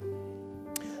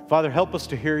Father, help us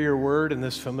to hear your word in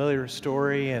this familiar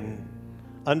story and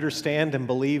understand and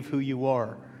believe who you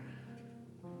are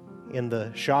in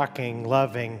the shocking,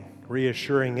 loving,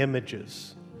 reassuring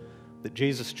images that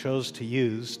Jesus chose to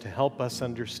use to help us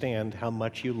understand how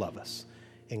much you love us.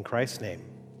 In Christ's name,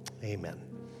 amen.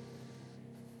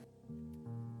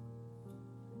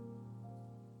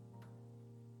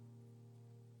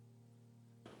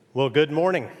 Well, good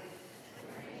morning.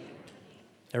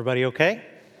 Everybody okay?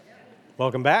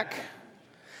 Welcome back.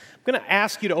 I'm going to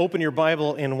ask you to open your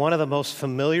Bible in one of the most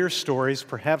familiar stories,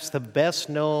 perhaps the best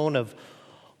known of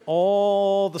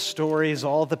all the stories,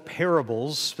 all the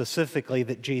parables specifically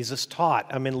that Jesus taught.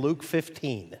 I'm in Luke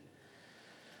 15.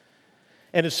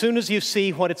 And as soon as you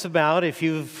see what it's about, if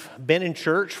you've been in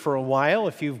church for a while,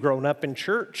 if you've grown up in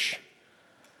church,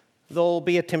 there'll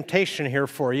be a temptation here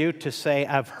for you to say,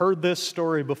 I've heard this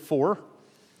story before.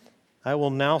 I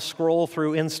will now scroll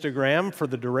through Instagram for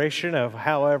the duration of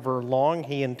however long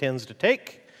he intends to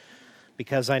take,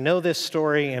 because I know this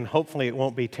story and hopefully it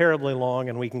won't be terribly long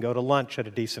and we can go to lunch at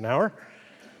a decent hour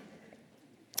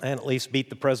and at least beat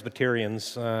the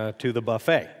Presbyterians to the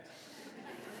buffet.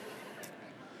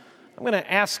 I'm going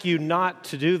to ask you not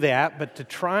to do that, but to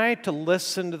try to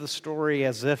listen to the story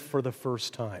as if for the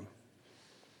first time.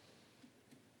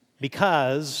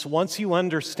 Because once you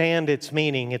understand its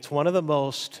meaning, it's one of the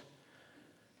most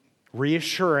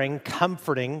reassuring,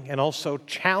 comforting, and also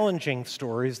challenging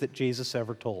stories that Jesus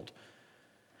ever told.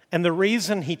 And the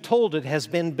reason he told it has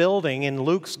been building in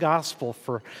Luke's gospel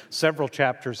for several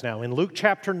chapters now. In Luke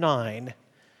chapter 9,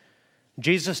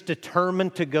 Jesus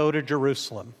determined to go to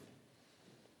Jerusalem.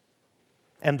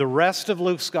 And the rest of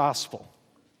Luke's gospel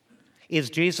is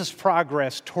Jesus'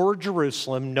 progress toward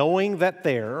Jerusalem, knowing that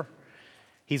there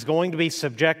he's going to be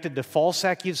subjected to false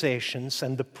accusations,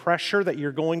 and the pressure that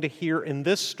you're going to hear in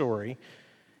this story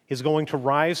is going to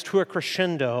rise to a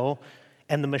crescendo,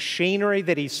 and the machinery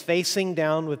that he's facing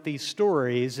down with these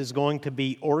stories is going to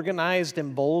be organized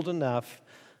and bold enough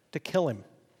to kill him.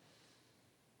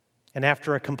 And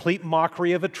after a complete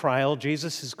mockery of a trial,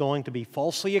 Jesus is going to be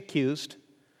falsely accused.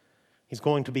 He's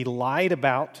going to be lied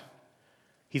about.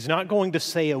 He's not going to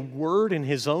say a word in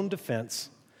his own defense.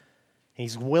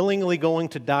 He's willingly going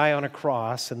to die on a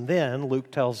cross, and then,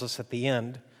 Luke tells us at the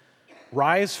end,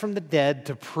 rise from the dead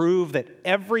to prove that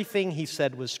everything he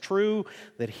said was true,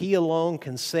 that he alone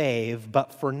can save.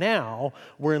 But for now,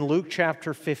 we're in Luke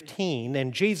chapter 15,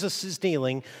 and Jesus is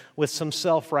dealing with some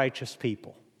self-righteous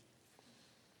people.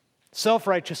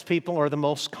 Self-righteous people are the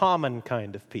most common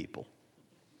kind of people.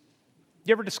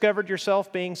 You ever discovered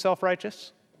yourself being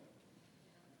self-righteous?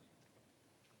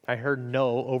 I heard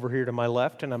no over here to my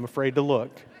left, and I'm afraid to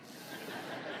look.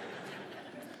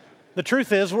 The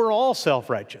truth is, we're all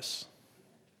self-righteous.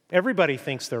 Everybody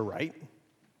thinks they're right.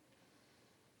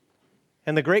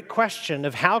 And the great question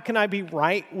of how can I be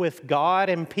right with God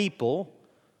and people,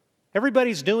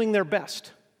 everybody's doing their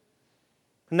best.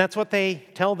 And that's what they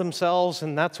tell themselves,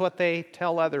 and that's what they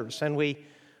tell others. And we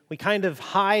kind of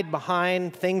hide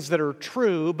behind things that are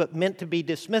true but meant to be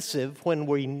dismissive. When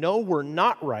we know we're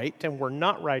not right and we're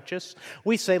not righteous,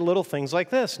 we say little things like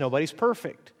this: nobody's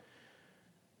perfect.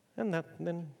 And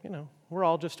then, we're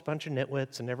all just a bunch of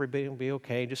nitwits and everybody will be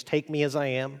okay. Just take me as I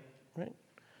am, right?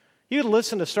 You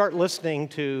could start listening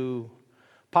to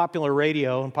popular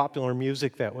radio and popular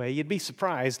music that way. You'd be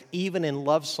surprised, even in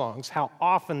love songs, how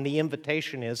often the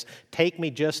invitation is, take me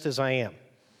just as I am.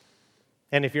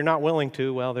 And if you're not willing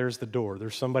to, well, there's the door.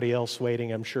 There's somebody else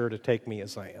waiting, I'm sure, to take me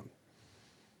as I am.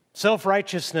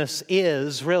 Self-righteousness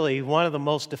is really one of the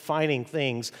most defining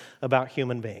things about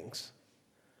human beings.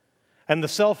 And the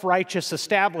self-righteous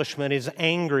establishment is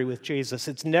angry with Jesus.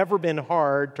 It's never been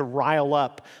hard to rile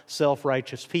up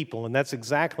self-righteous people, and that's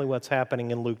exactly what's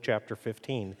happening in Luke chapter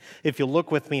 15. If you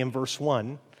look with me in verse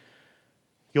 1,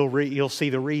 you'll see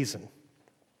the reason.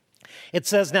 It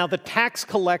says, now the tax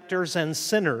collectors and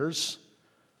sinners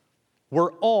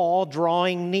were all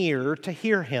drawing near to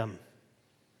hear him.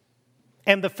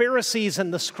 And the Pharisees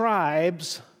and the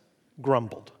scribes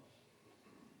grumbled.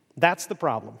 That's the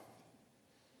problem.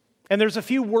 And there's a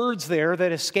few words there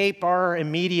that escape our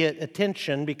immediate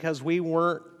attention because we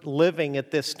weren't living at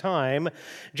this time.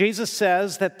 Jesus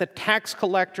says that the tax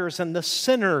collectors and the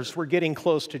sinners were getting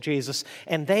close to Jesus,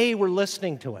 and they were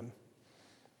listening to him.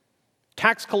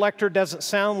 Tax collector doesn't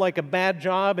sound like a bad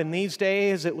job in these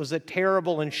days. It was a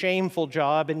terrible and shameful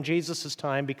job in Jesus'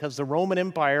 time because the Roman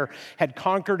Empire had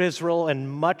conquered Israel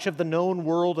and much of the known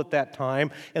world at that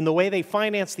time. And the way they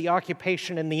financed the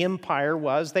occupation in the empire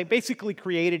was they basically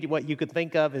created what you could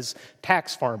think of as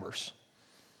tax farmers.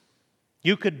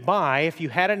 You could buy, if you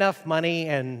had enough money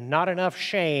and not enough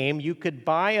shame, you could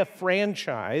buy a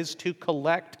franchise to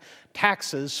collect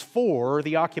taxes for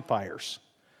the occupiers.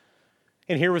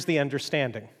 And here was the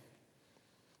understanding.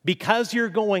 Because you're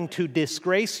going to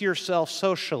disgrace yourself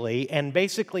socially and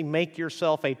basically make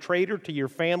yourself a traitor to your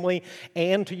family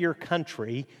and to your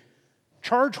country,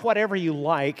 charge whatever you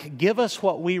like, give us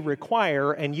what we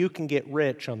require, and you can get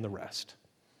rich on the rest.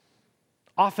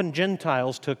 Often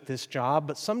Gentiles took this job,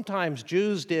 but sometimes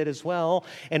Jews did as well,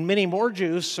 and many more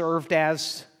Jews served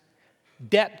as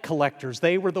debt collectors.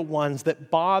 They were the ones that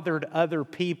bothered other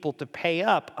people to pay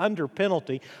up under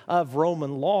penalty of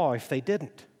Roman law if they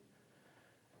didn't.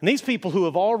 And these people who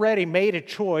have already made a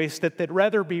choice that they'd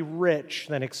rather be rich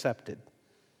than accepted.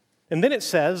 And then it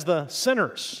says the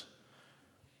sinners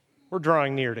were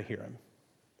drawing near to hear him.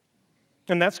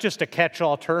 And that's just a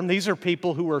catch-all term. These are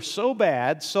people who are so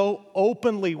bad, so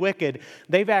openly wicked,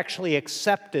 they've actually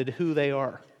accepted who they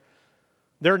are.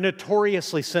 They're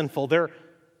notoriously sinful. They're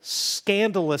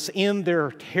scandalous in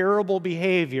their terrible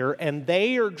behavior, and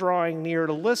they are drawing near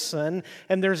to listen.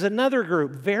 And there's another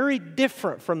group, very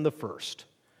different from the first.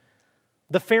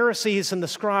 The Pharisees and the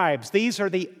scribes, these are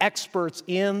the experts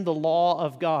in the law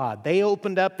of God. They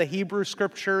opened up the Hebrew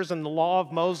Scriptures and the law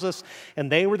of Moses,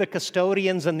 and they were the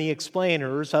custodians and the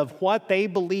explainers of what they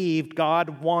believed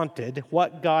God wanted,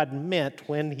 what God meant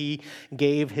when He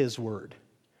gave His word.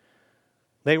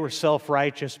 They were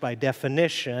self-righteous by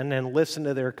definition, and listen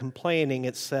to their complaining.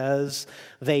 It says,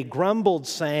 they grumbled,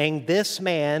 saying, "This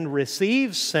man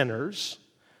receives sinners."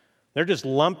 They're just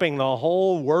lumping the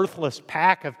whole worthless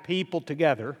pack of people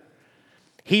together.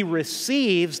 He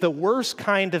receives the worst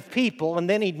kind of people, and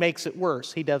then he makes it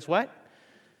worse. He does what?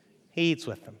 He eats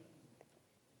with them.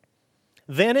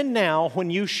 Then and now, when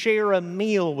you share a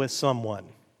meal with someone,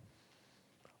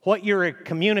 what you're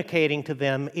communicating to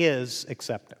them is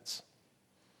acceptance.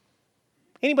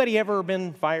 Anybody ever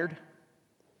been fired?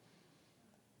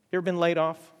 You ever been laid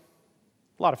off?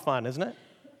 A lot of fun, isn't it?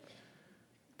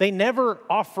 They never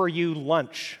offer you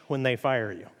lunch when they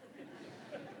fire you.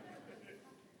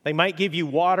 They might give you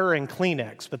water and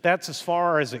Kleenex, but that's as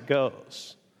far as it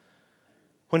goes.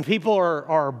 When people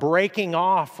are breaking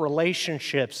off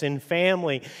relationships in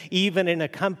family, even in a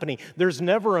company, there's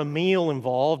never a meal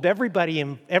involved.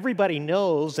 Everybody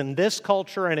knows in this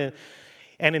culture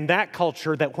and in that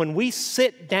culture that when we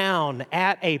sit down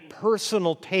at a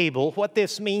personal table, what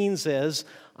this means is,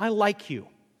 I like you.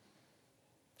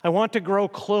 I want to grow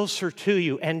closer to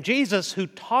you. And Jesus, who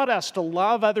taught us to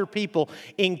love other people,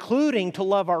 including to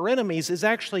love our enemies, is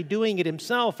actually doing it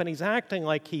himself, and he's acting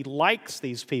like he likes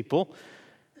these people,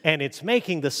 and it's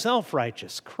making the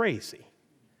self-righteous crazy.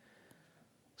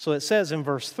 So it says in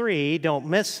verse 3, don't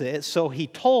miss it, so he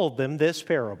told them this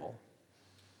parable.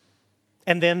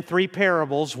 And then 3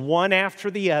 parables, one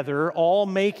after the other, all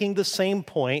making the same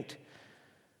point,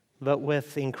 but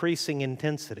with increasing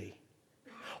intensity.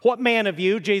 What man of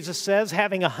you, Jesus says,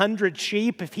 having 100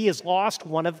 sheep, if he has lost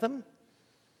one of them,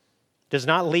 does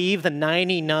not leave the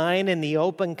 99 in the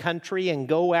open country and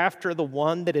go after the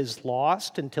one that is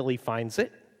lost until he finds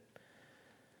it?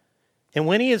 And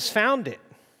when he has found it,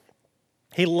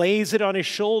 he lays it on his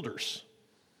shoulders,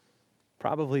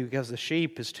 probably because the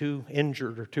sheep is too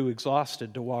injured or too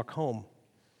exhausted to walk home.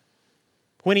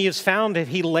 When he has found it,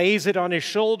 he lays it on his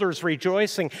shoulders,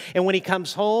 rejoicing. And when he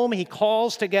comes home, he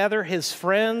calls together his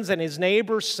friends and his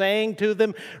neighbors, saying to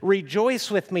them, "Rejoice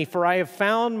with me, for I have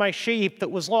found my sheep that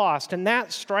was lost." And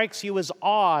that strikes you as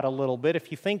odd a little bit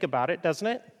if you think about it, doesn't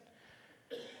it?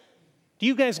 Do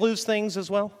you guys lose things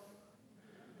as well?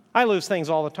 I lose things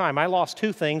all the time. I lost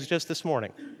 2 things just this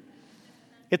morning.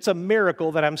 It's a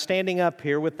miracle that I'm standing up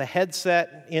here with the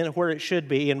headset in where it should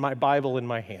be and my Bible in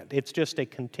my hand. It's just a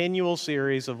continual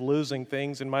series of losing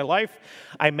things in my life.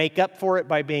 I make up for it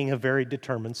by being a very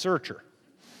determined searcher.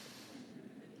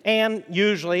 And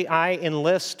usually I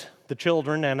enlist the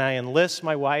children and I enlist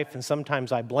my wife, and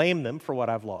sometimes I blame them for what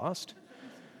I've lost.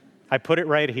 I put it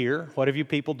right here. What have you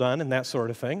people done? And that sort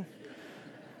of thing.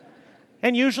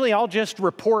 And usually I'll just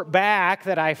report back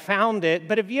that I found it.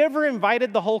 But have you ever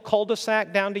invited the whole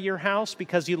cul-de-sac down to your house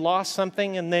because you lost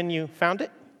something and then you found it?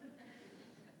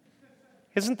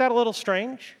 Isn't that a little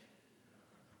strange?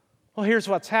 Well, here's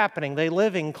what's happening. They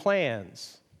live in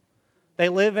clans. They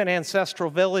live in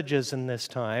ancestral villages in this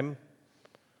time.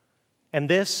 And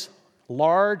this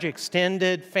large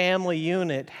extended family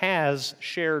unit has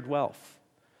shared wealth.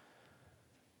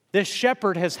 This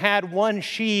shepherd has had one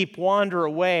sheep wander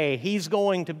away. He's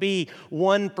going to be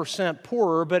 1%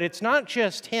 poorer, but it's not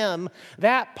just him.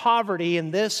 That poverty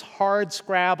and this hard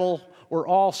scrabble, we're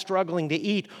all struggling to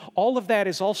eat, all of that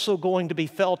is also going to be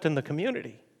felt in the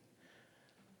community.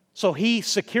 So he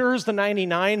secures the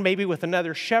 99, maybe with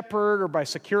another shepherd or by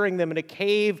securing them in a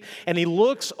cave, and he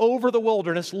looks over the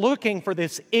wilderness looking for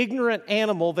this ignorant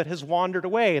animal that has wandered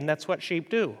away, and that's what sheep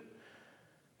do.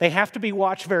 They have to be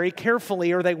watched very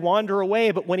carefully or they wander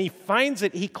away, but when he finds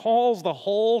it, he calls the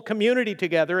whole community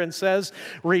together and says,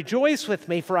 "Rejoice with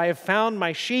me, for I have found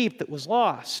my sheep that was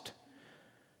lost."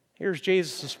 Here's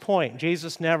Jesus' point.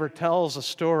 Jesus never tells a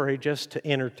story just to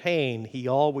entertain. He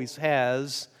always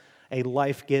has a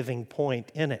life-giving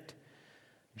point in it.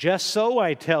 Just so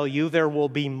I tell you, there will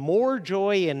be more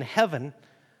joy in heaven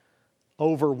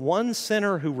over one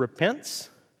sinner who repents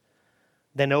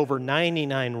than over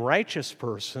 99 righteous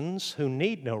persons who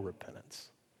need no repentance.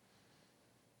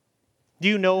 Do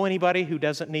you know anybody who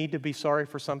doesn't need to be sorry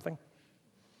for something?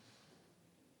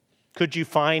 Could you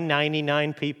find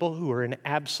 99 people who are in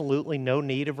absolutely no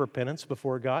need of repentance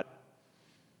before God?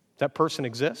 Does that person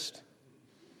exist?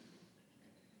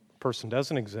 Person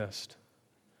doesn't exist.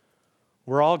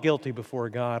 We're all guilty before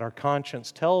God. Our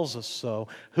conscience tells us so.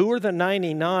 Who are the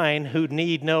 99 who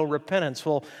need no repentance?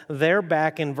 Well, they're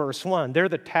back in verse 1.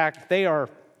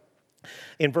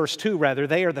 In verse 2, rather,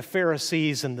 they are the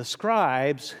Pharisees and the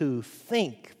scribes who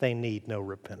think they need no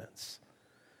repentance.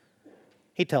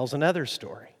 He tells another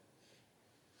story.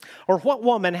 Or what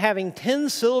woman having 10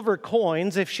 silver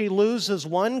coins, if she loses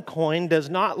one coin, does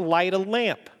not light a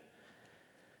lamp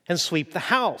and sweep the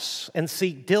house and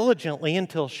seek diligently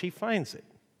until she finds it?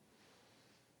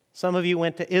 Some of you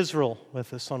went to Israel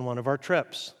with us on one of our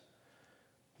trips.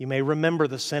 You may remember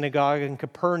the synagogue in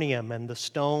Capernaum and the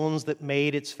stones that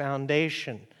made its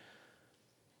foundation.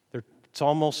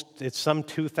 It's some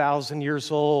 2,000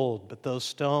 years old, but those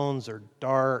stones are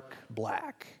dark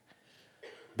black.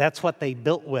 That's what they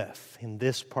built with in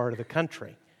this part of the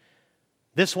country.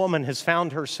 This woman has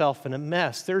found herself in a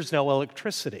mess. There's no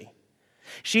electricity.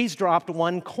 She's dropped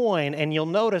one coin, and you'll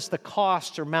notice the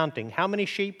costs are mounting. How many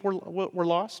sheep were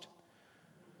lost?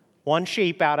 One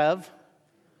sheep out of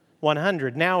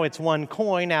 100. Now it's one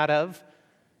coin out of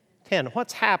 10.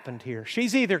 What's happened here?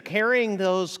 She's either carrying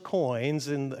those coins,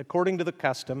 according to the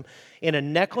custom, in a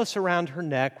necklace around her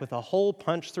neck with a hole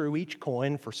punched through each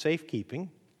coin for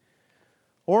safekeeping,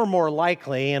 or more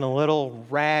likely in a little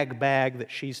rag bag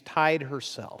that she's tied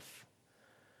herself.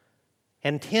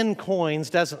 And 10 coins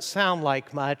doesn't sound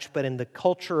like much, but in the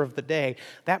culture of the day,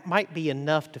 that might be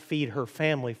enough to feed her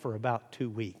family for about 2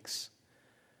 weeks.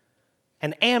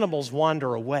 And animals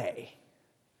wander away.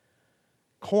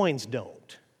 Coins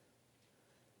don't.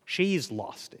 She's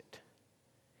lost it.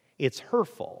 It's her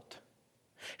fault.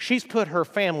 She's put her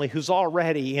family, who's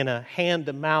already in a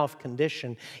hand-to-mouth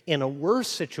condition, in a worse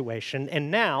situation,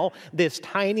 and now this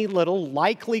tiny little,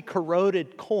 likely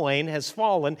corroded coin has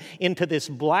fallen into this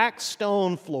black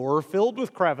stone floor filled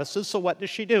with crevices. So what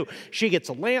does she do? She gets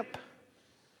a lamp,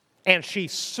 and she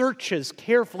searches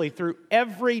carefully through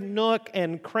every nook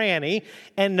and cranny,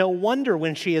 and no wonder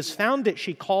when she has found it,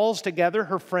 she calls together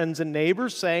her friends and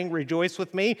neighbors, saying, "Rejoice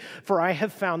with me, for I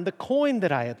have found the coin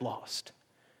that I had lost."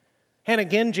 And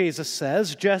again, Jesus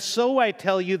says, "Just so I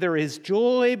tell you, there is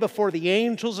joy before the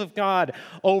angels of God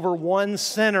over one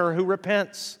sinner who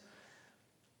repents."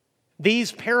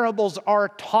 These parables are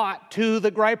taught to the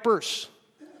gripers.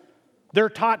 They're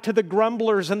taught to the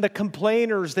grumblers and the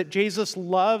complainers that Jesus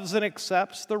loves and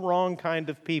accepts the wrong kind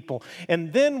of people.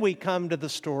 And then we come to the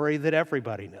story that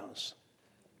everybody knows.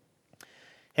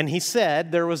 And he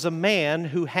said there was a man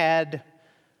who had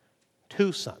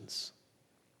 2 sons.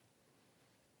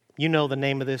 You know the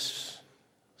name of this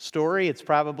story. It's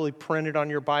probably printed on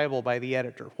your Bible by the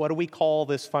editor. What do we call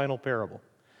this final parable?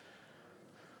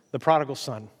 The prodigal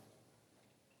son.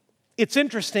 It's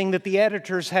interesting that the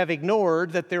editors have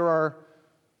ignored that there are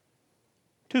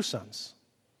 2 sons.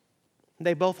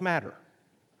 They both matter.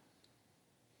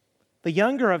 The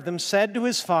younger of them said to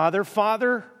his father,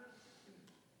 "Father,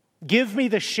 give me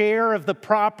the share of the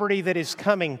property that is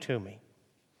coming to me."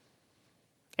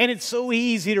 And it's so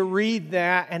easy to read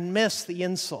that and miss the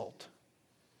insult.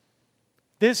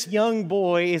 This young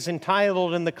boy is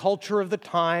entitled in the culture of the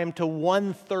time to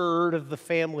 1/3 of the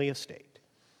family estate.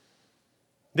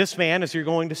 This man, as you're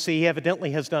going to see,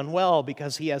 evidently has done well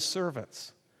because he has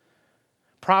servants.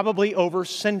 Probably over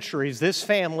centuries, this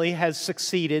family has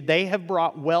succeeded. They have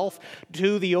brought wealth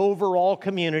to the overall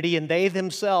community, and they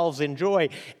themselves enjoy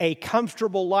a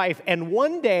comfortable life. And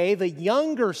one day, the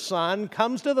younger son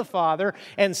comes to the father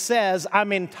and says,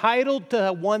 "I'm entitled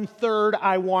to 1/3.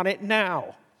 I want it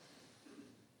now."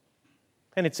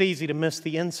 And it's easy to miss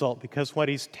the insult because what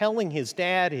he's telling his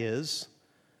dad is,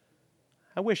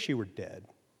 "I wish you were dead.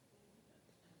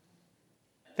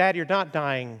 Dad, you're not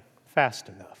dying fast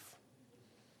enough.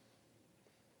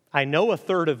 I know a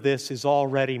third of this is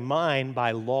already mine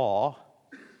by law.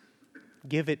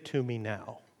 Give it to me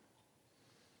now.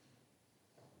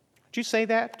 Would you say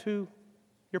that to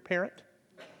your parent?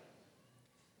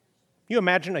 You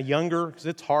imagine a younger, because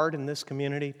it's hard in this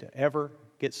community to ever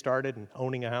get started in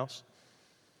owning a house.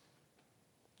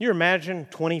 You imagine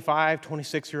 25,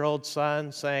 26-year-old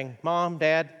son saying, Mom,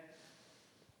 Dad,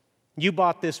 you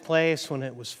bought this place when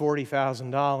it was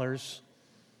 $40,000.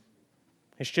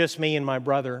 It's just me and my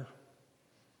brother.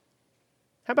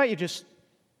 How about you just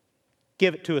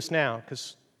give it to us now?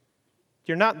 Because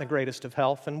you're not in the greatest of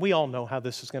health, and we all know how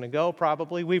this is going to go,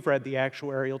 probably. We've read the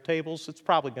actuarial tables. It's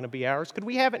probably going to be ours. Could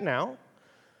we have it now?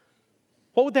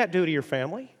 What would that do to your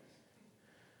family?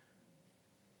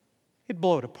 It'd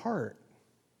blow it apart.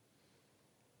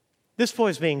 This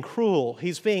boy's being cruel.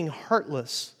 He's being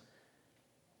heartless.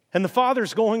 And the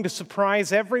father's going to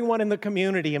surprise everyone in the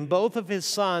community and both of his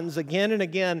sons again and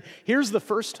again. Here's the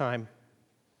first time.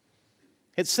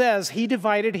 It says he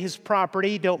divided his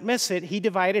property, don't miss it, he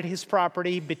divided his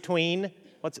property between,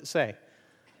 what's it say?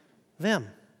 Them.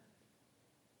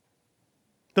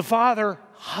 The father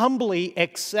humbly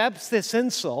accepts this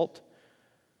insult,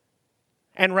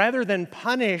 and rather than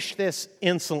punish this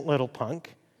insolent little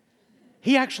punk,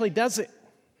 he actually does it.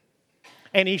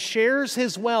 And he shares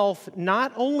his wealth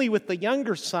not only with the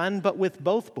younger son, but with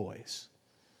both boys.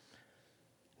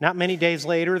 Not many days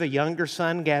later, the younger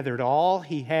son gathered all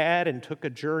he had and took a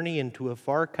journey into a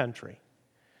far country.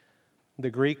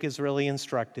 The Greek is really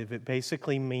instructive. It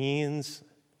basically means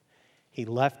he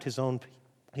left his own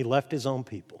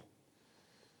people.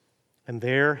 And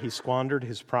there he squandered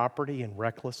his property in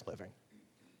reckless living.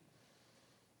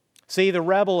 See, the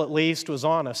rebel at least was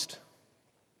honest.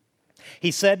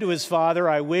 He said to his father,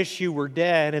 I wish you were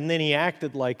dead, and then he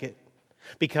acted like it.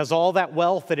 Because all that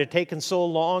wealth that had taken so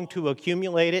long to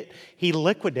accumulate it, he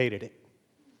liquidated it.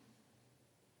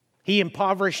 He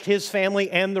impoverished his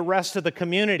family and the rest of the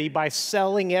community by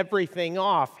selling everything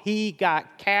off. He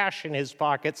got cash in his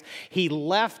pockets. He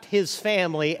left his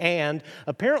family, and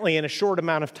apparently in a short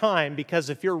amount of time, because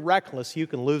if you're reckless, you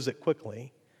can lose it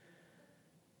quickly.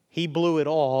 He blew it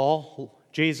all,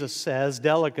 Jesus says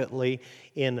delicately,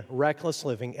 in reckless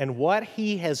living. And what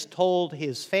he has told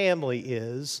his family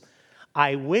is,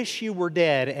 I wish you were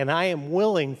dead, and I am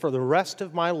willing for the rest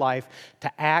of my life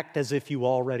to act as if you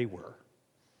already were.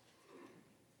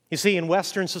 You see, in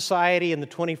Western society in the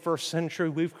 21st century,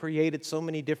 we've created so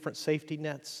many different safety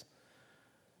nets.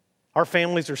 Our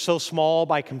families are so small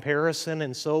by comparison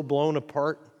and so blown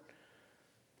apart.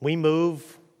 We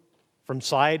move from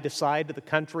side to side of the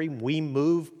country. We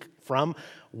move from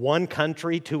one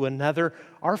country to another.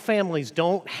 Our families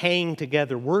don't hang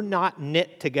together. We're not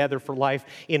knit together for life.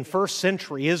 In first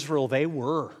century Israel, they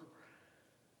were.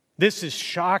 This is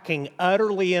shocking,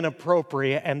 utterly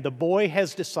inappropriate, and the boy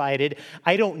has decided,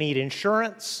 I don't need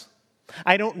insurance.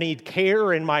 I don't need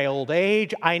care in my old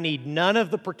age. I need none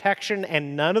of the protection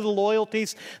and none of the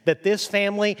loyalties that this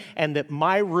family and that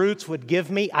my roots would give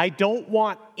me. I don't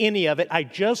want any of it. I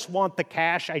just want the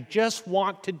cash. I just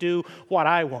want to do what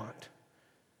I want.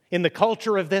 In the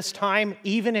culture of this time,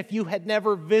 even if you had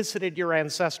never visited your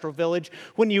ancestral village,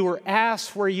 when you were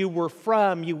asked where you were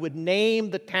from, you would name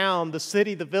the town, the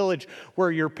city, the village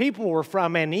where your people were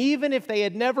from. And even if they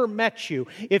had never met you,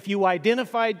 if you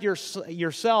identified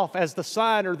yourself as the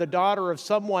son or the daughter of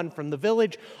someone from the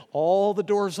village, all the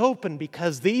doors open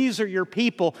because these are your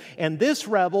people, and this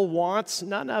rebel wants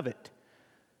none of it.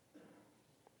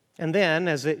 And then,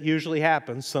 as it usually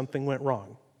happens, something went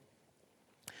wrong.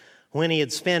 When he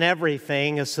had spent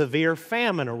everything, a severe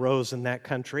famine arose in that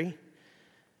country,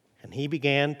 and he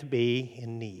began to be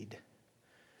in need.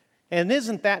 And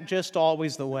isn't that just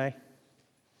always the way?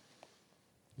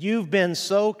 You've been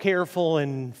so careful,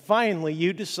 and finally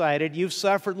you decided you've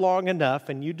suffered long enough,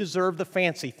 and you deserve the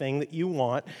fancy thing that you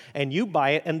want, and you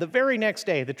buy it, and the very next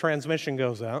day the transmission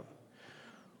goes out,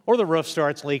 or the roof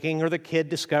starts leaking, or the kid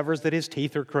discovers that his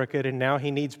teeth are crooked, and now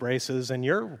he needs braces, and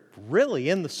you're really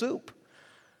in the soup.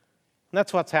 And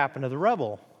that's what's happened to the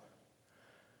rebel,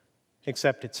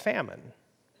 except it's famine.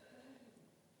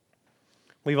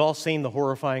 We've all seen the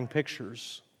horrifying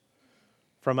pictures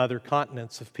from other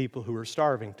continents of people who are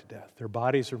starving to death. Their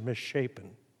bodies are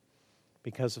misshapen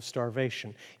because of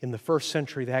starvation. In the first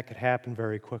century, that could happen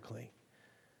very quickly.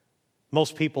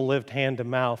 Most people lived hand to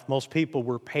mouth. Most people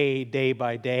were paid day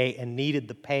by day and needed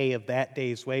the pay of that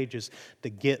day's wages to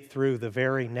get through the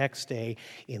very next day.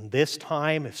 In this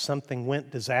time, if something went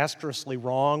disastrously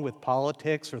wrong with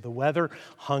politics or the weather,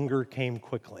 hunger came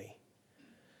quickly.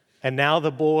 And now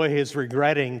the boy is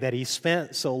regretting that he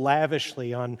spent so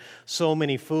lavishly on so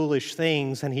many foolish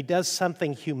things, and he does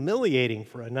something humiliating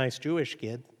for a nice Jewish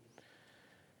kid.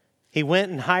 He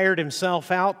went and hired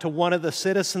himself out to one of the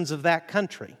citizens of that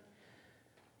country,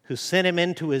 who sent him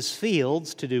into his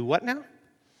fields to do what now?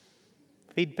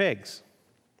 Feed pigs.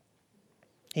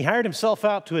 He hired himself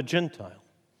out to a Gentile,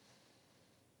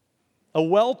 a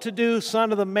well-to-do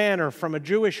son of the manor from a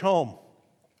Jewish home,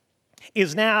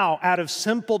 is now, out of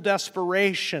simple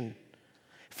desperation,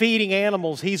 feeding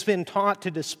animals he's been taught to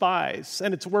despise.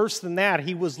 And it's worse than that.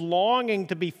 He was longing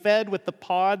to be fed with the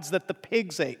pods that the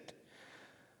pigs ate.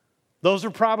 Those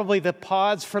are probably the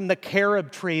pods from the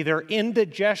carob tree. They're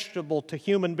indigestible to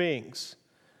human beings.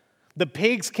 The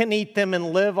pigs can eat them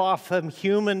and live off them.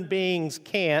 Human beings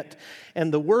can't.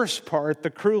 And the worst part, the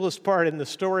cruelest part in the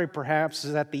story perhaps,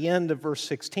 is at the end of verse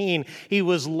 16. He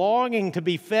was longing to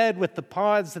be fed with the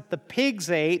pods that the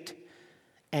pigs ate,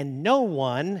 and no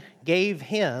one gave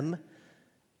him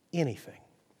anything.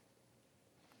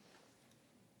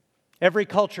 Every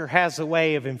culture has a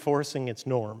way of enforcing its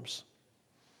norms.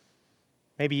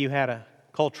 Maybe you had a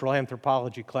cultural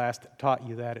anthropology class that taught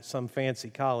you that at some fancy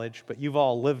college, but you've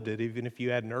all lived it, even if you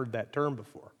hadn't heard that term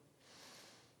before.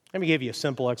 Let me give you a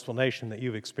simple explanation that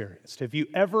you've experienced. Have you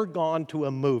ever gone to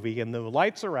a movie and the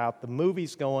lights are out, the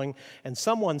movie's going, and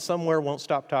someone somewhere won't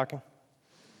stop talking?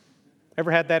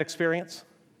 Ever had that experience?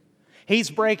 He's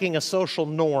breaking a social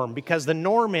norm, because the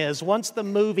norm is once the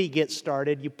movie gets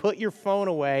started, you put your phone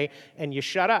away and you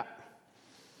shut up.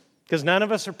 Because none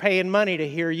of us are paying money to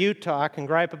hear you talk and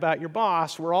gripe about your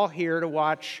boss. We're all here to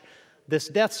watch this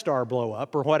Death Star blow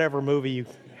up or whatever movie you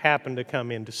happen to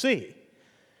come in to see.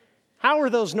 How are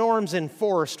those norms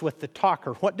enforced with the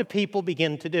talker? What do people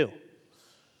begin to do?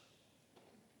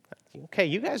 Okay,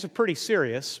 you guys are pretty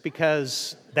serious,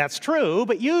 because that's true,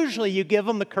 but usually you give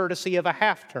them the courtesy of a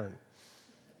half turn.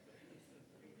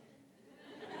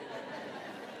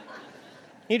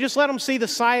 You just let them see the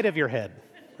side of your head,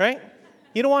 right?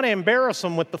 You don't want to embarrass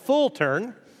them with the full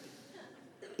turn.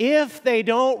 If they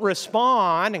don't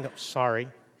respond and go, sorry,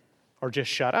 or just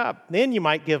shut up, then you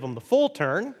might give them the full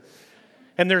turn.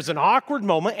 And there's an awkward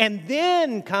moment, and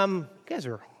then you guys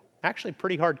are actually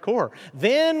pretty hardcore.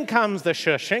 Then comes the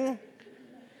shushing.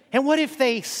 And what if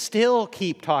they still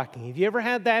keep talking? Have you ever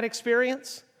had that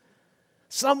experience?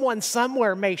 Someone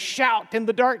somewhere may shout in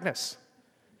the darkness,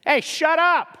 "Hey, shut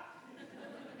up!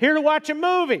 Here to watch a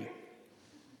movie."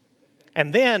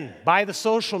 And then, by the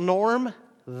social norm,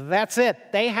 that's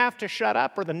it. They have to shut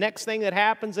up, or the next thing that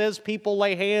happens is people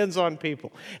lay hands on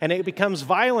people, and it becomes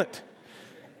violent.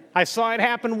 I saw it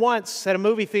happen once at a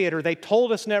movie theater. They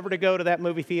told us never to go to that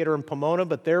movie theater in Pomona,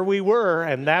 but there we were,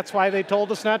 and that's why they told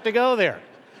us not to go there.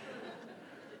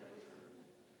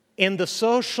 In the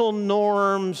social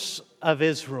norms of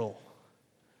Israel,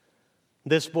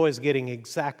 this boy's getting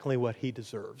exactly what he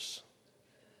deserves.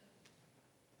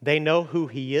 They know who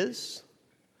he is.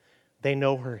 They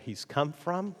know where he's come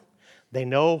from. They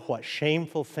know what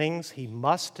shameful things he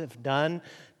must have done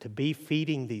to be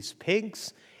feeding these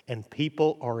pigs. And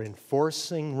people are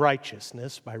enforcing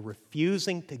righteousness by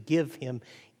refusing to give him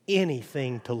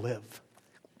anything to live.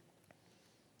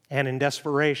 And in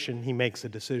desperation, he makes a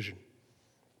decision.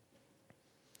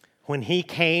 When he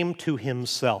came to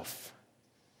himself,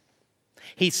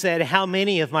 he said, "How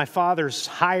many of my father's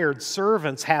hired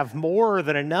servants have more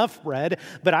than enough bread,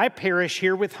 but I perish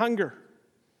here with hunger?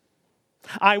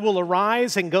 I will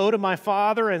arise and go to my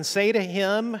father and say to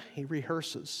him," he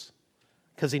rehearses,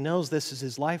 because he knows this is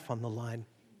his life on the line,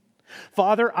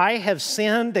 "Father, I have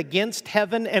sinned against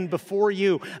heaven and before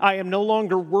you. I am no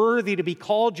longer worthy to be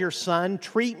called your son.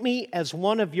 Treat me as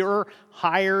one of your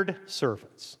hired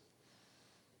servants."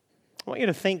 I want you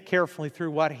to think carefully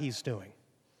through what he's doing.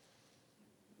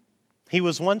 He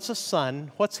was once a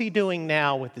son. What's he doing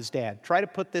now with his dad? Try to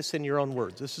put this in your own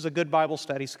words. This is a good Bible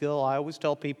study skill. I always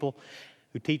tell people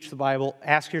who teach the Bible,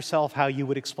 ask yourself how you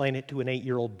would explain it to an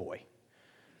 8-year-old boy.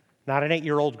 Not an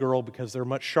 8-year-old girl, because they're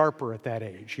much sharper at that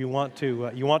age. You want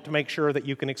to make sure that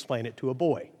you can explain it to a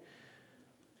boy.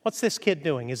 What's this kid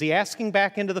doing? Is he asking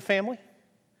back into the family?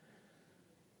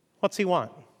 What's he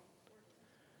want?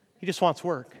 He just wants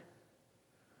work.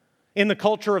 In the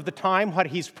culture of the time, what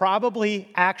he's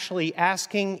probably actually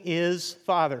asking is,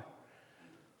 "Father,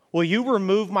 will you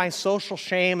remove my social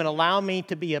shame and allow me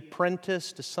to be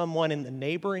apprenticed to someone in the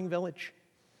neighboring village?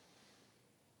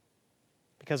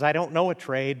 Because I don't know a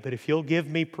trade, but if you'll give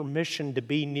me permission to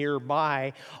be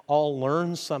nearby, I'll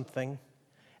learn something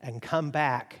and come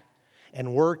back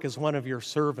and work as one of your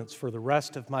servants for the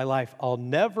rest of my life. I'll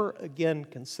never again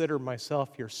consider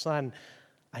myself your son.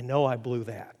 I know I blew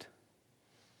that."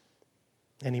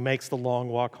 and he makes the long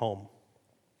walk home.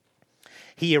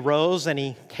 He arose and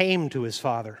he came to his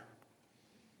father.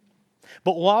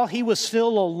 But while he was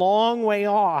still a long way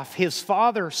off, his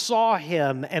father saw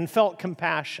him and felt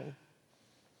compassion.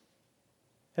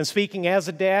 And speaking as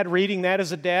a dad, reading that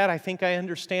as a dad, I think I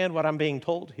understand what I'm being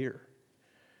told here.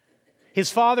 His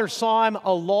father saw him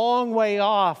a long way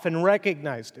off and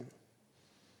recognized him.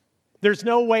 There's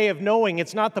no way of knowing.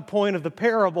 It's not the point of the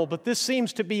parable, but this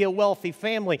seems to be a wealthy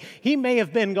family. He may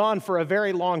have been gone for a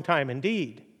very long time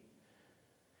indeed.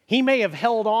 He may have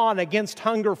held on against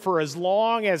hunger for as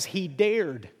long as he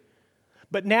dared.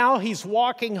 But now he's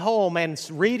walking home, and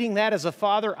reading that as a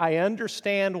father, I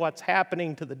understand what's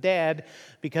happening to the dad,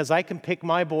 because I can pick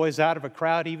my boys out of a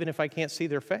crowd even if I can't see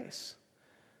their face.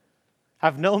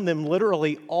 I've known them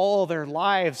literally all their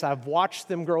lives. I've watched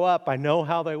them grow up. I know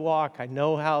how they walk. I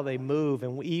know how they move.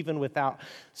 And even without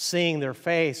seeing their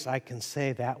face, I can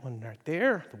say, that one right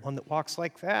there, the one that walks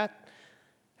like that,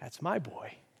 that's my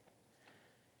boy.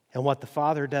 And what the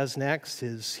father does next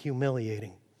is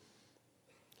humiliating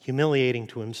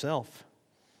to himself.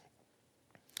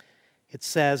 It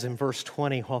says in verse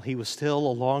 20, while he was still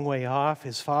a long way off,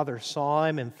 his father saw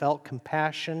him and felt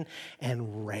compassion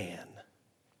and ran.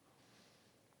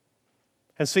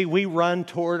 And see, we run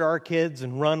toward our kids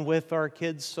and run with our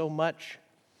kids so much.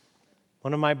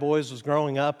 One of my boys was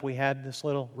growing up. We had this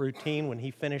little routine. When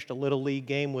he finished a little league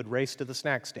game, would race to the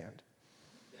snack stand.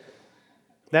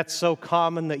 That's so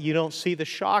common that you don't see the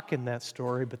shock in that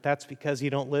story, but that's because you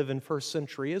don't live in first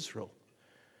century Israel.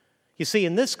 You see,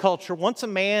 in this culture, once a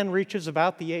man reaches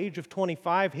about the age of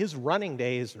 25, his running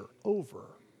days are over.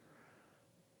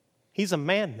 He's a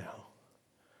man now.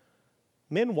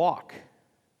 Men walk.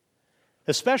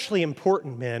 Especially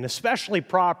important men, especially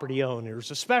property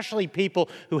owners, especially people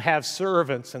who have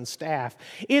servants and staff.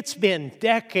 It's been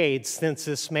decades since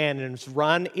this man has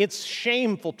run. It's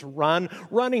shameful to run.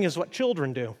 Running is what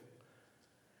children do.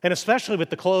 And especially with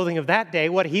the clothing of that day,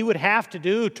 what he would have to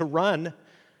do to run,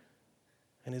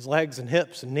 and his legs and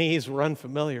hips and knees were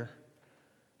unfamiliar.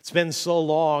 It's been so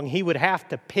long, he would have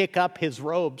to pick up his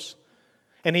robes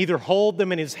and either hold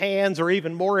them in his hands or,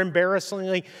 even more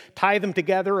embarrassingly, tie them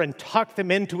together and tuck them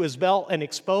into his belt and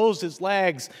expose his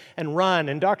legs and run.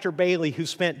 And Dr. Bailey, who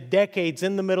spent decades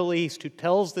in the Middle East, who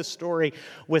tells this story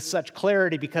with such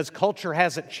clarity because culture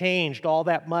hasn't changed all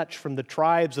that much from the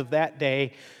tribes of that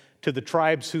day to the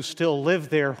tribes who still live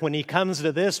there. When he comes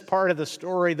to this part of the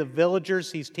story, the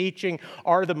villagers he's teaching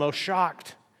are the most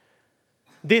shocked.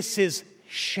 This is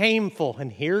shameful,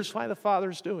 and here's why the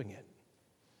father's doing it.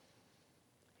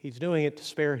 He's doing it to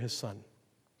spare his son.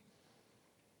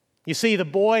 You see, the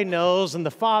boy knows and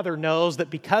the father knows that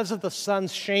because of the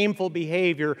son's shameful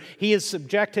behavior, he has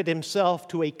subjected himself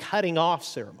to a cutting off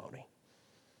ceremony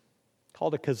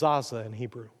called a kazaza in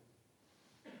Hebrew.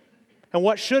 And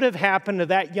what should have happened to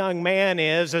that young man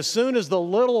is, as soon as the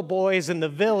little boys in the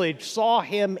village saw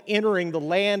him entering the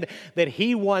land that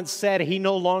he once said he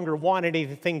no longer wanted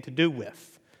anything to do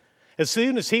with, as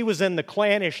soon as he was in the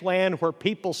clannish land where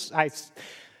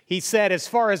he said, as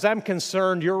far as I'm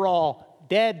concerned, you're all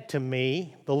dead to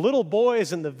me, the little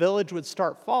boys in the village would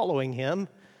start following him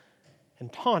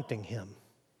and taunting him.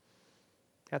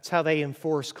 That's how they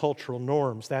enforce cultural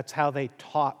norms. That's how they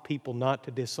taught people not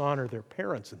to dishonor their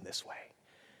parents in this way.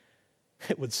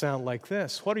 It would sound like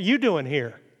this. What are you doing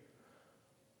here?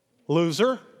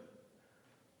 Loser.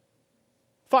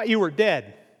 Thought you were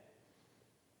dead.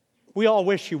 We all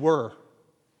wish you were.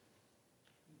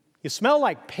 You smell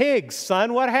like pigs,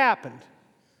 son. What happened?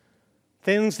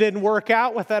 Things didn't work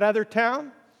out with that other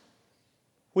town?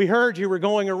 We heard you were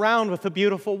going around with a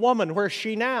beautiful woman. Where's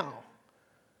she now?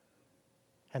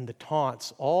 And the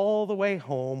taunts all the way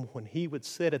home when he would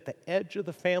sit at the edge of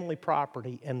the family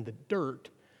property in the dirt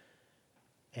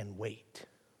and wait.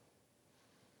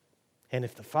 And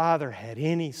if the father had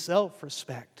any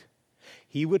self-respect,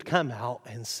 he would come out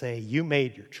and say, you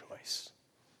made your choice.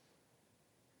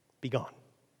 Be gone.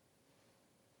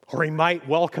 Or he might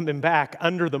welcome him back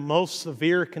under the most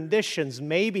severe conditions.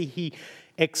 Maybe he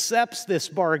accepts this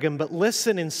bargain, but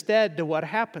listen instead to what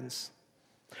happens.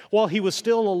 While he was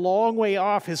still a long way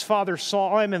off, his father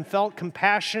saw him and felt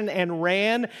compassion and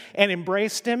ran and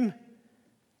embraced him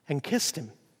and kissed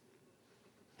him.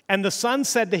 And the son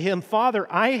said to him, Father,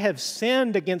 I have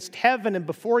sinned against heaven and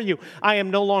before you. I am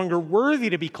no longer worthy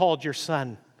to be called your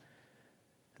son.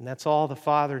 And that's all the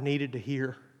father needed to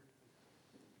hear.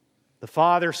 The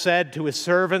father said to his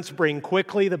servants, bring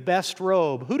quickly the best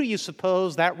robe. Who do you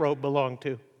suppose that robe belonged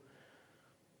to?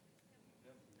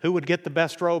 Who would get the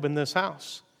best robe in this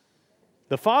house?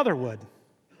 The father would.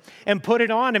 And put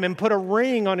it on him and put a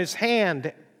ring on his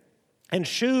hand and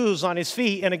shoes on his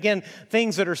feet. And again,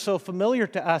 things that are so familiar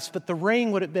to us, but the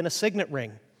ring would have been a signet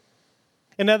ring.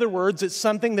 In other words, it's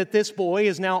something that this boy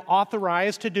is now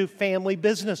authorized to do family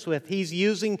business with. He's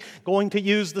going to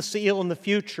use the seal in the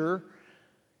future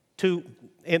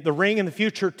the ring in the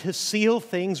future to seal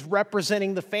things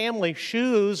representing the family.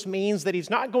 Shoes means that he's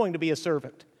not going to be a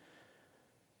servant.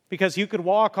 Because you could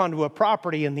walk onto a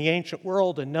property in the ancient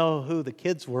world and know who the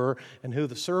kids were and who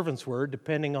the servants were,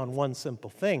 depending on one simple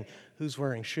thing: who's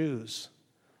wearing shoes.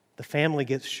 The family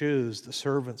gets shoes, the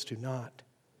servants do not.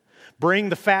 Bring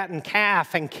the fattened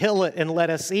calf and kill it, and let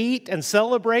us eat and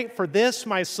celebrate, for this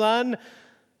my son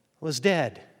was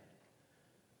dead.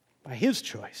 By his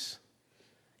choice,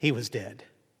 he was dead.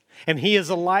 And he is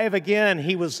alive again.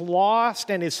 He was lost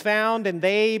and is found, and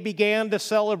they began to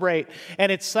celebrate.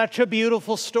 And it's such a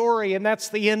beautiful story, and that's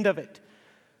the end of it.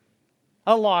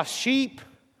 A lost sheep,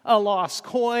 a lost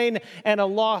coin, and a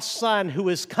lost son who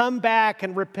has come back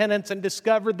in repentance and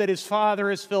discovered that his father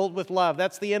is filled with love.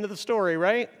 That's the end of the story,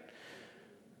 right?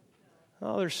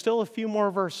 Oh, there's still a few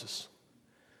more verses.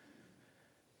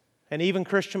 And even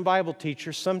Christian Bible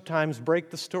teachers sometimes break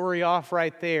the story off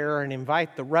right there and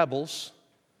invite the rebels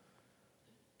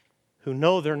who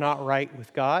know they're not right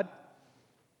with God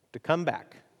to come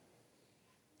back.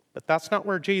 But that's not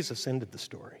where Jesus ended the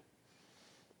story.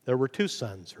 There were two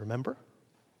sons, remember?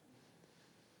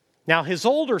 Now his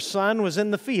older son was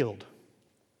in the field.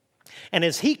 And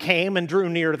as he came and drew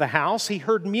near to the house, he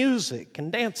heard music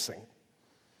and dancing.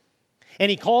 And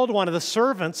he called one of the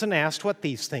servants and asked what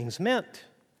these things meant,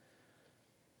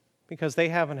 because they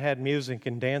haven't had music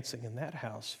and dancing in that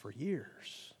house for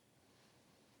years.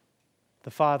 The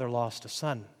father lost a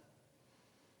son,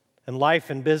 and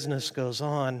life and business goes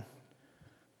on,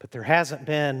 but there hasn't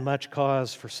been much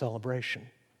cause for celebration.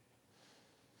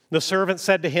 The servant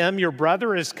said to him, "Your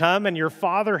brother has come, and your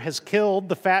father has killed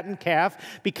the fattened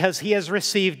calf, because he has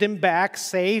received him back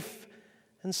safe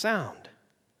and sound."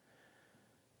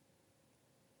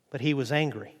 But he was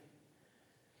angry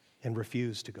and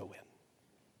refused to go in.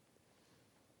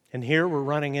 And here we're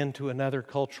running into another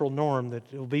cultural norm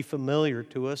that will be familiar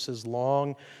to us as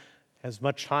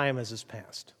much time as has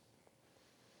passed.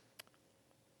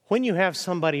 When you have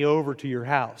somebody over to your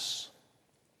house,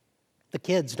 the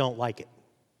kids don't like it,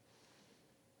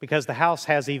 because the house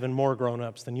has even more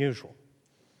grown-ups than usual.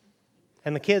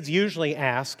 And the kids usually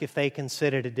ask if they can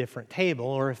sit at a different table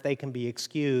or if they can be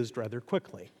excused rather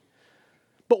quickly.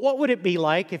 But what would it be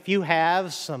like if you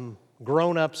have some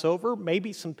grown-ups over,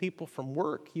 maybe some people from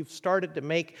work? You've started to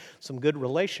make some good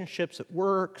relationships at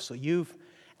work, so you've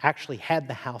actually had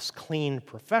the house cleaned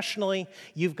professionally.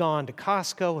 You've gone to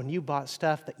Costco and you bought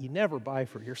stuff that you never buy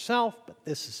for yourself, but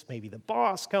this is maybe the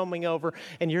boss coming over,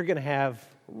 and you're going to have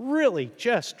really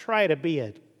just try to be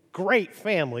a great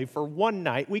family for one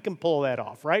night. We can pull that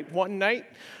off, right? One night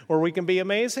where we can be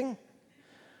amazing.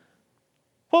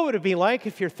 What would it be like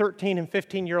if your 13 and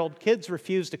 15-year-old kids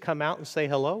refused to come out and say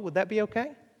hello? Would that be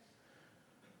okay?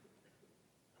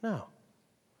 No.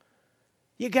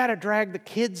 You got to drag the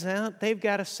kids out. They've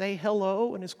got to say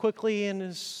hello, and as quickly and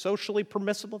as socially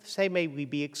permissible to say, "May we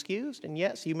be excused?" And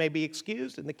yes, you may be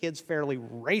excused, and the kids fairly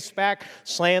race back,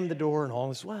 slam the door, and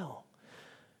all is well.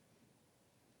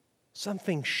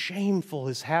 Something shameful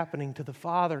is happening to the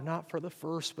father, not for the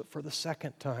first, but for the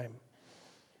second time.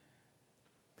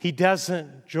 He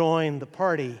doesn't join the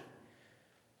party.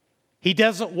 He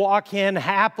doesn't walk in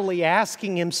happily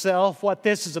asking himself what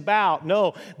this is about.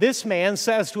 No, this man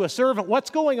says to a servant, "What's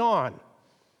going on?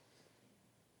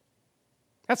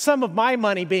 That's some of my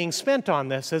money being spent on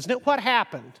this, isn't it? What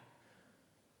happened?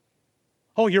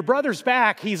 Oh, your brother's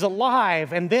back. He's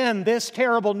alive." And then this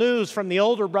terrible news from the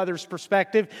older brother's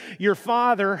perspective: your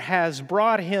father has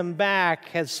brought him back,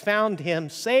 has found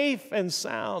him safe and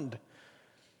sound.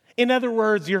 In other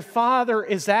words, your father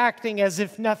is acting as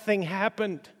if nothing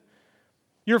happened.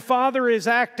 Your father is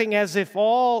acting as if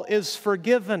all is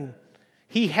forgiven.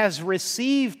 He has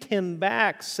received him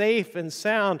back safe and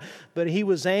sound, but he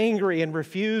was angry and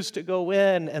refused to go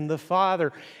in. And the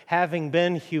father, having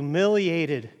been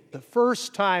humiliated the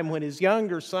first time when his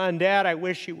younger son, "Dad, I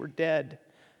wish you were dead."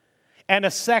 And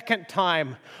a second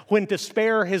time, when to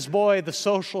spare his boy the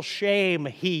social shame,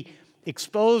 he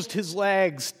exposed his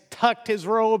legs, tucked his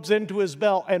robes into his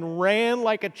belt, and ran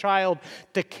like a child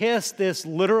to kiss this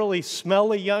literally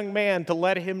smelly young man to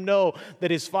let him know that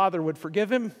his father would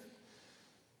forgive him.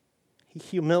 He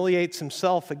humiliates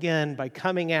himself again by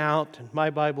coming out, and my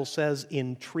Bible says,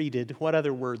 entreated. What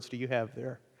other words do you have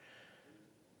there?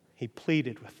 He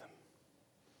pleaded with them.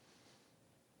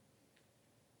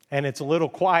 And it's a little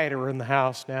quieter in the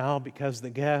house now because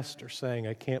the guests are saying,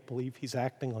 "I can't believe he's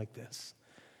acting like this."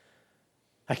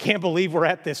 I can't believe we're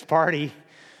at this party.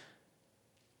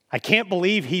 I can't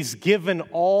believe he's given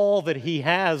all that he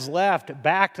has left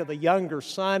back to the younger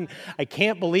son. I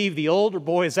can't believe the older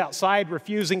boy is outside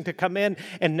refusing to come in,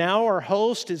 and now our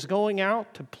host is going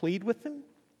out to plead with him.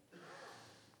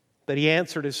 But he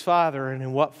answered his father, and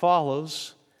in what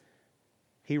follows,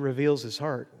 he reveals his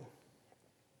heart.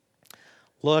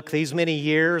 Look, these many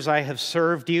years I have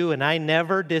served you, and I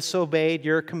never disobeyed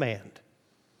your command.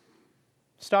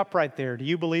 Stop right there. Do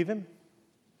you believe him?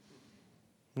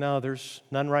 No, there's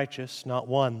none righteous, not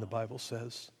one, the Bible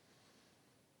says.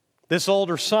 This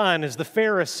older son is the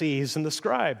Pharisees and the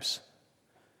scribes.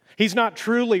 He's not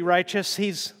truly righteous,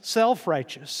 he's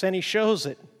self-righteous, and he shows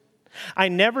it. I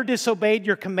never disobeyed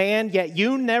your command, yet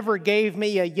you never gave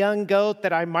me a young goat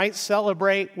that I might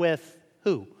celebrate with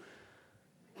who?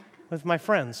 With my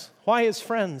friends. Why his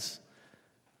friends?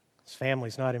 His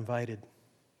family's not invited.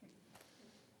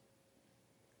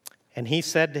 And he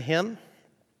said to him,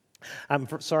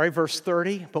 verse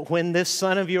 30, but when this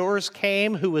son of yours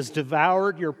came who has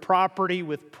devoured your property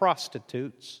with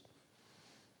prostitutes.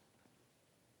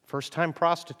 First time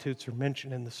prostitutes are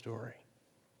mentioned in the story.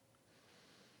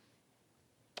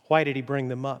 Why did he bring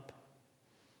them up?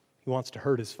 He wants to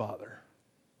hurt his father.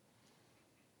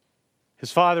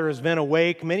 His father has been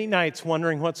awake many nights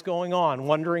wondering what's going on,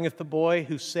 wondering if the boy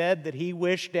who said that he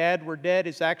wished Dad were dead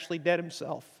is actually dead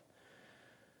himself.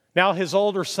 Now his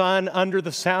older son, under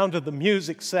the sound of the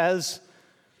music, says,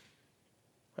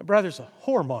 my brother's a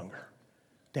whoremonger,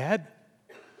 Dad.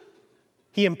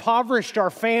 He impoverished our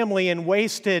family and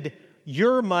wasted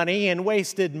your money and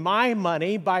wasted my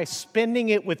money by spending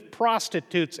it with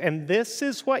prostitutes. And this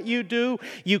is what you do?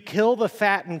 You kill the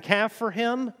fattened calf for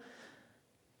him?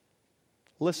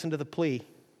 Listen to the plea.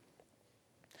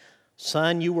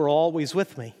 Son, you were always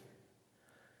with me,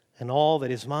 and all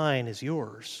that is mine is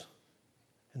yours.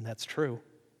 And that's true.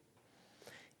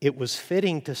 It was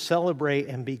fitting to celebrate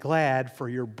and be glad, for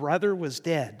your brother was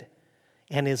dead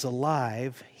and is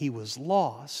alive. He was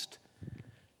lost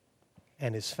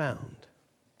and is found.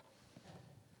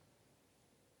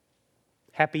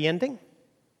 Happy ending?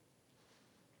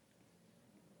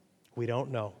 We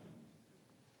don't know.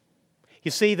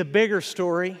 You see, the bigger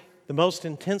story, the most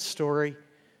intense story,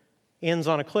 ends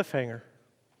on a cliffhanger.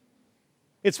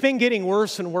 It's been getting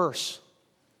worse and worse.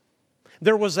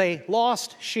 There was a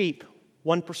lost sheep,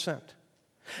 1%.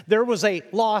 There was a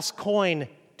lost coin,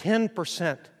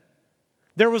 10%.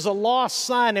 There was a lost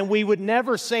son, and we would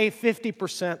never say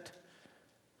 50%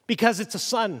 because it's a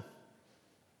son.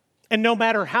 And no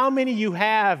matter how many you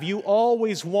have, you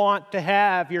always want to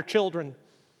have your children.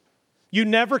 You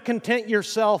never content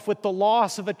yourself with the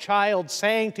loss of a child,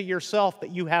 saying to yourself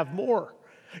that you have more.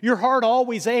 Your heart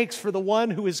always aches for the one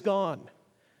who is gone.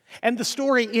 And the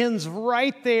story ends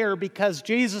right there because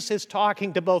Jesus is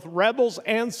talking to both rebels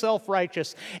and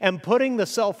self-righteous and putting the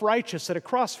self-righteous at a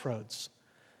crossroads.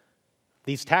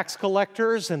 These tax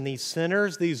collectors and these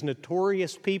sinners, these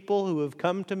notorious people who have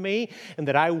come to me and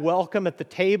that I welcome at the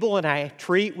table and I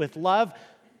treat with love,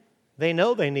 they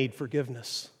know they need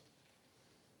forgiveness.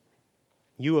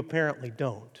 You apparently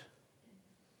don't.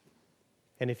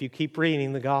 And if you keep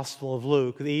reading the Gospel of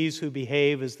Luke, these who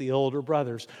behave as the older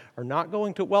brothers are not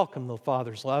going to welcome the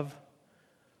Father's love.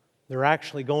 They're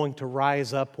actually going to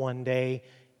rise up one day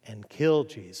and kill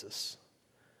Jesus,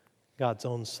 God's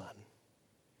own Son.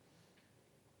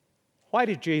 Why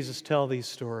did Jesus tell these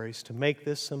stories? To make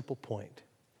this simple point.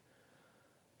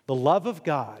 The love of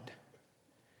God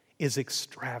is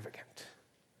extravagant.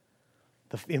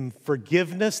 The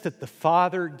forgiveness that the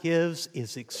Father gives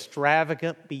is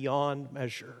extravagant beyond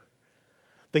measure.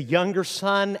 The younger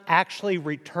son actually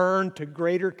returned to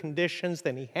greater conditions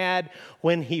than he had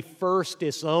when he first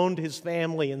disowned his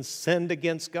family and sinned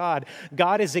against God.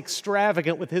 God is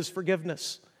extravagant with his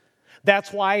forgiveness.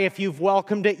 That's why if you've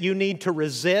welcomed it, you need to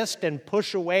resist and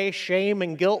push away shame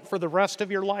and guilt for the rest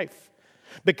of your life.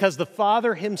 Because the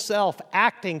Father himself,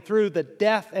 acting through the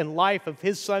death and life of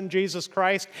his Son, Jesus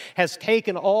Christ, has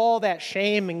taken all that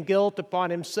shame and guilt upon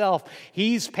himself.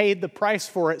 He's paid the price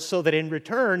for it so that in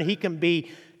return he can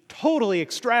be totally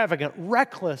extravagant,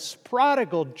 reckless,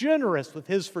 prodigal, generous with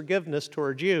his forgiveness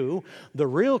toward you. The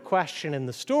real question in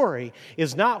the story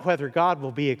is not whether God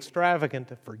will be extravagant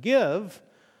to forgive,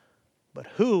 but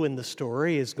who in the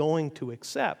story is going to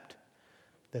accept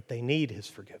that they need his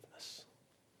forgiveness.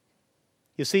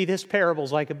 You see, this parable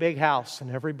is like a big house,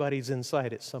 and everybody's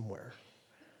inside it somewhere.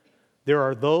 There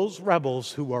are those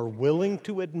rebels who are willing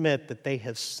to admit that they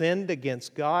have sinned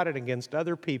against God and against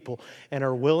other people and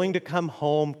are willing to come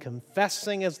home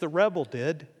confessing as the rebel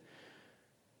did.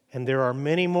 And there are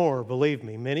many more, believe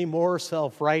me, many more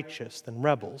self-righteous than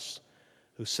rebels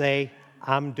who say,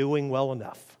 I'm doing well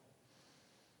enough.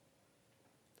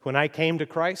 When I came to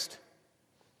Christ,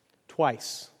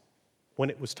 twice,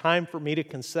 when it was time for me to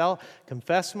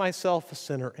confess myself a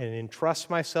sinner and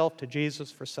entrust myself to Jesus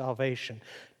for salvation,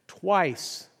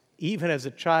 twice, even as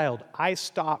a child, I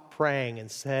stopped praying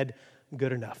and said,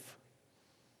 good enough.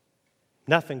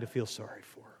 Nothing to feel sorry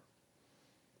for.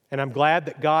 And I'm glad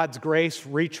that God's grace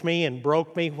reached me and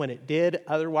broke me when it did.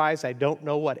 Otherwise, I don't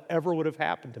know what ever would have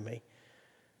happened to me.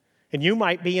 And you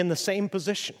might be in the same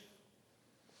position.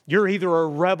 You're either a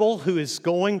rebel who is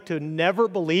going to never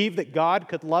believe that God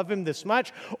could love him this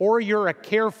much, or you're a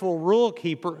careful rule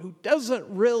keeper who doesn't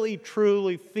really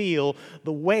truly feel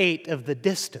the weight of the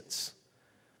distance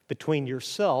between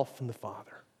yourself and the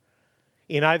Father.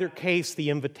 In either case, the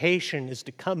invitation is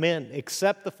to come in,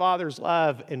 accept the Father's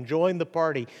love, and join the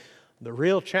party. The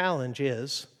real challenge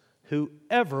is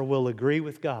whoever will agree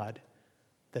with God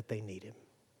that they need him.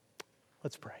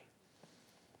 Let's pray.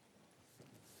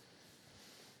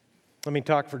 Let me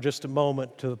talk for just a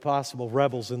moment to the possible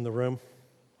rebels in the room.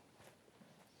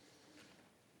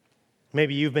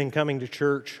 Maybe you've been coming to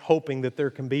church hoping that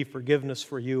there can be forgiveness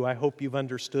for you. I hope you've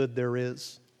understood there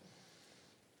is.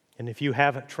 And if you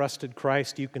haven't trusted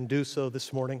Christ, you can do so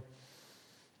this morning.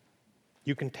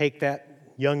 You can take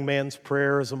that young man's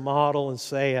prayer as a model and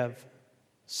say, I've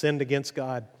sinned against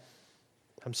God.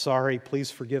 I'm sorry,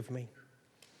 please forgive me.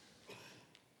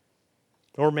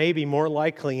 Or maybe more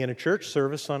likely in a church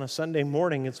service on a Sunday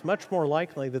morning, it's much more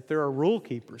likely that there are rule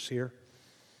keepers here.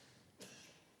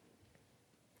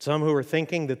 Some who are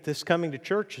thinking that this coming to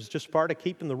church is just part of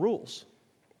keeping the rules.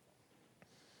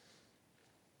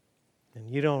 And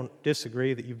you don't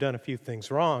disagree that you've done a few things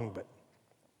wrong, but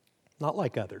not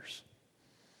like others.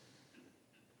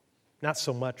 Not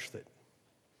so much that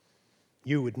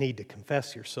you would need to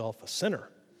confess yourself a sinner,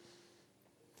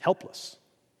 helpless,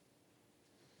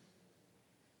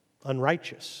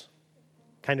 unrighteous,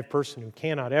 kind of person who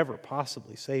cannot ever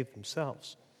possibly save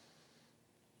themselves.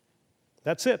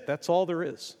 That's it. That's all there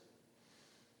is.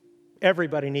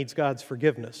 Everybody needs God's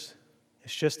forgiveness.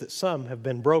 It's just that some have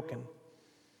been broken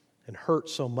and hurt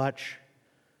so much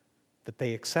that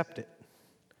they accept it.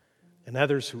 And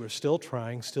others who are still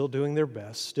trying, still doing their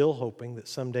best, still hoping that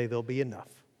someday there'll be enough.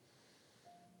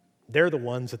 They're the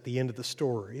ones at the end of the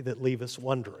story that leave us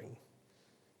wondering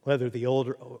whether the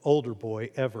older boy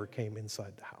ever came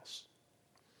inside the house.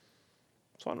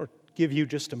 So I want to give you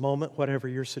just a moment, whatever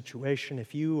your situation,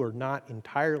 if you are not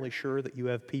entirely sure that you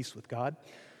have peace with God,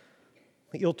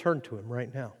 that you'll turn to him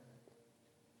right now.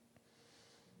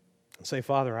 And say,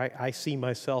 Father, I see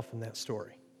myself in that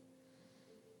story.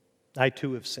 I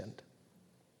too have sinned.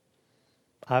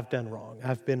 I've done wrong.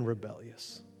 I've been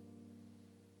rebellious.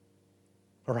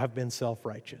 Or I've been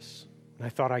self-righteous. And I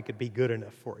thought I could be good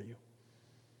enough for you.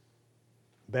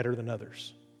 Better than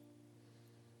others.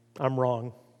 I'm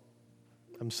wrong.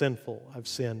 I'm sinful. I've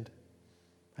sinned.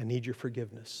 I need your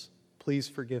forgiveness. Please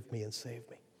forgive me and save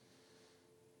me.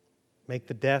 Make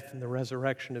the death and the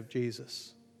resurrection of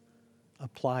Jesus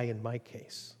apply in my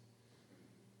case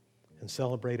and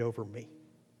celebrate over me.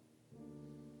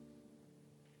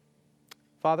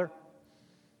 Father,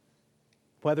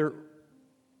 whatever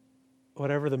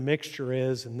the mixture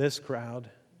is in this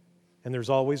crowd, and there's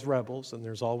always rebels and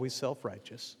there's always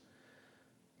self-righteous,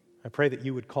 I pray that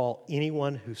you would call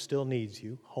anyone who still needs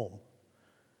you home.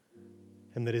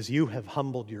 And that as you have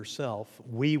humbled yourself,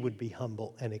 we would be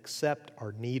humble and accept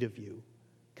our need of you,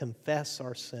 confess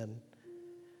our sin,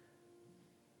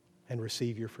 and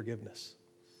receive your forgiveness.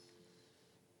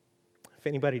 If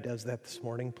anybody does that this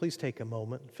morning, please take a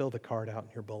moment and fill the card out in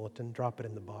your bulletin, drop it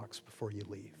in the box before you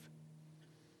leave.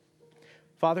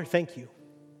 Father, thank you.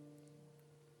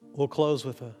 We'll close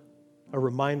with a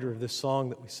reminder of this song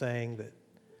that we sang, that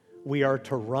we are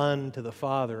to run to the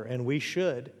Father, and we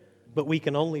should, but we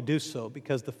can only do so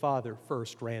because the Father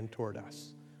first ran toward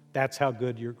us. That's how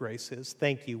good your grace is.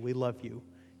 Thank you. We love you.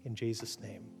 In Jesus'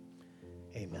 name,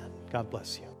 amen. God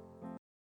bless you.